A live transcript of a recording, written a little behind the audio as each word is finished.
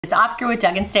It's Off Grid with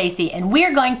Doug and Stacy, and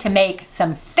we're going to make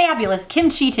some fabulous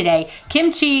kimchi today.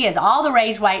 Kimchi is all the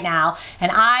rage right now,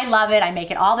 and I love it. I make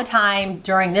it all the time.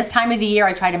 During this time of the year,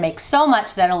 I try to make so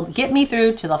much that it'll get me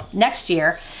through to the next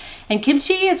year. And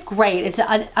kimchi is great. It's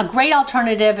a great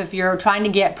alternative if you're trying to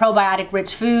get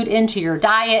probiotic-rich food into your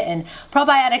diet, and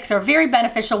probiotics are very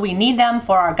beneficial. We need them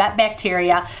for our gut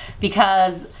bacteria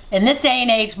because in this day and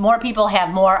age, more people have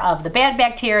more of the bad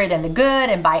bacteria than the good,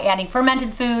 and by adding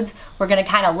fermented foods, we're gonna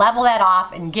kind of level that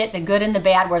off and get the good and the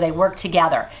bad where they work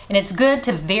together. And it's good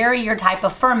to vary your type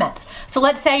of ferments. So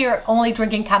let's say you're only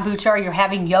drinking kombucha or you're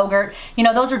having yogurt. You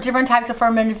know, those are different types of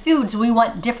fermented foods. We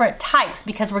want different types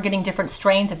because we're getting different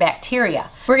strains of bacteria.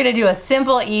 We're gonna do a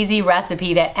simple, easy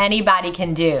recipe that anybody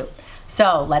can do.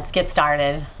 So let's get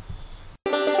started.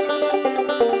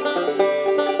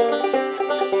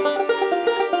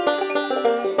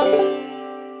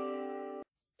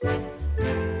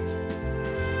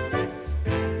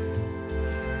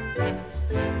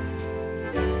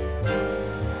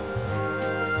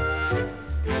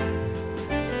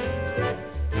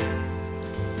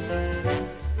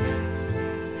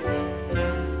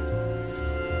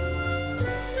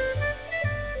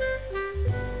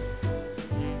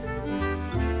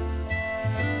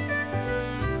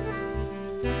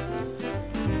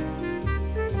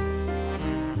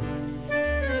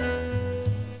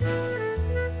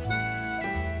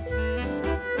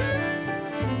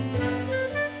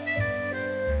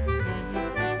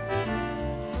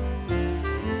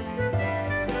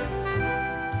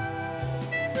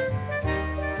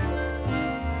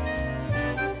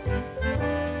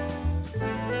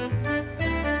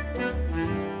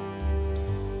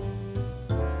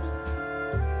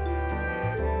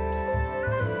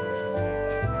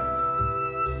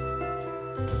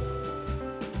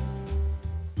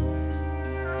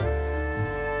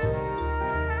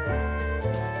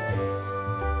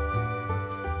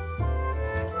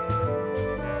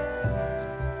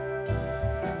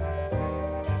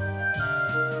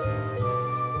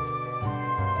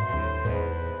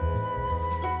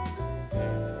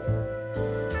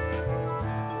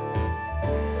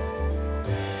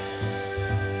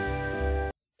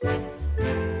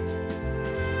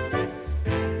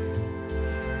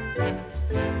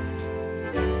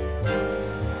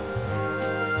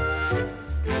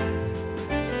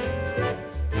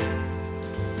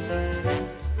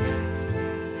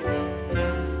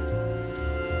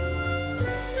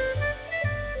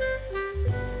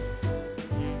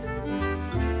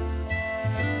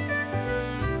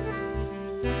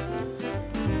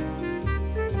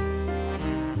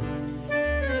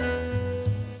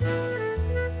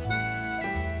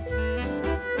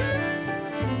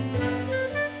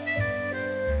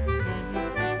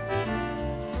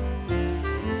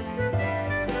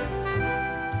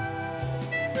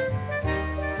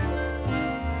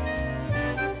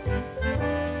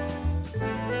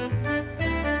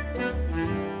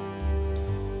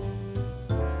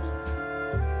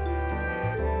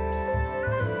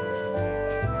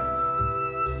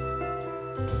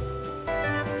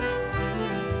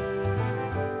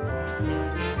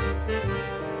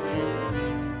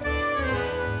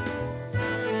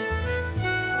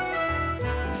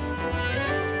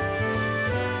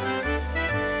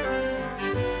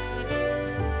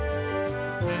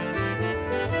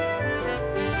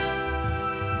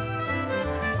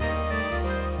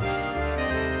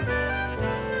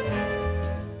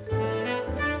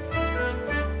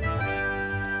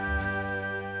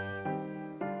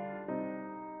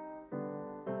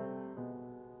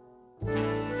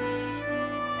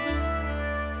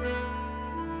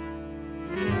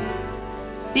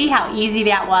 See how easy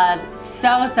that was?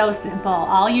 So simple.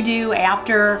 All you do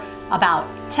after about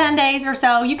 10 days or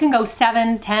so, you can go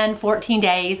 7, 10, 14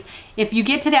 days. If you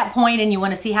get to that point and you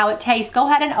want to see how it tastes, go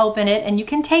ahead and open it and you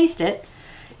can taste it.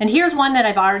 And here's one that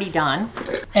I've already done.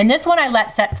 And this one I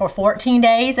let set for 14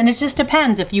 days, and it just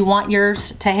depends if you want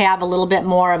yours to have a little bit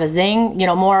more of a zing, you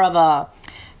know, more of a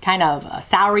kind of a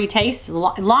soury taste. The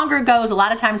longer it goes, a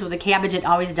lot of times with the cabbage it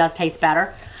always does taste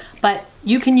better. But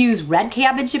you can use red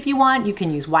cabbage if you want. You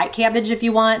can use white cabbage if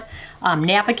you want.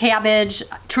 Napa cabbage.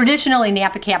 Traditionally,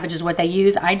 Napa cabbage is what they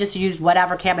use. I just use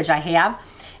whatever cabbage I have.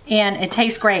 And it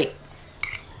tastes great.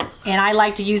 And I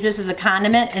like to use this as a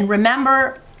condiment. And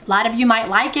remember, a lot of you might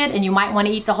like it and you might want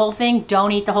to eat the whole thing.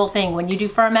 Don't eat the whole thing. When you do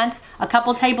ferments, a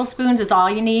couple tablespoons is all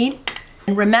you need.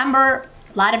 And remember,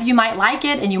 a lot of you might like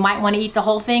it and you might want to eat the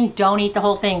whole thing. Don't eat the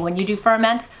whole thing. When you do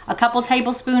ferments, a couple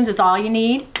tablespoons is all you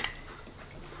need.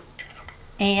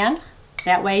 And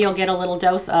that way you'll get a little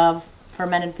dose of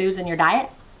fermented foods in your diet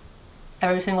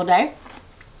every single day.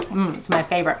 It's my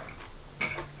favorite.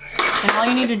 And all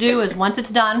you need to do is once it's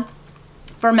done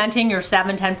fermenting your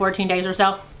 7, 10, 14 days or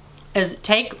so, is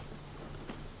take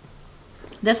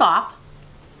this off,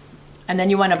 and then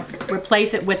you want to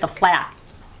replace it with a flat.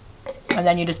 And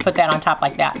then you just put that on top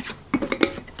like that.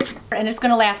 And it's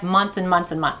going to last months and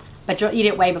months and months, but you'll eat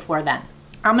it way before then.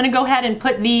 I'm going to go ahead and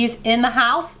put these in the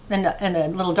house, in a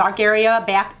little dark area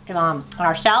back on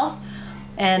our shelves.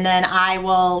 And then I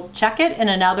will check it in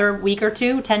another week or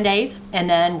 2, 10 days, and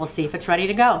then we'll see if it's ready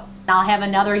to go. I'll have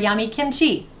another yummy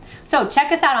kimchi. So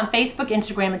check us out on Facebook,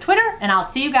 Instagram, and Twitter, and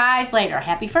I'll see you guys later.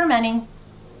 Happy fermenting.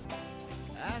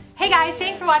 Hey guys,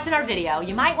 thanks for watching our video.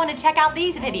 You might want to check out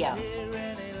these videos.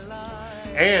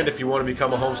 And if you want to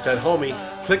become a Homestead homie,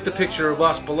 click the picture of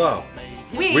us below.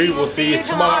 We will see you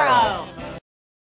tomorrow.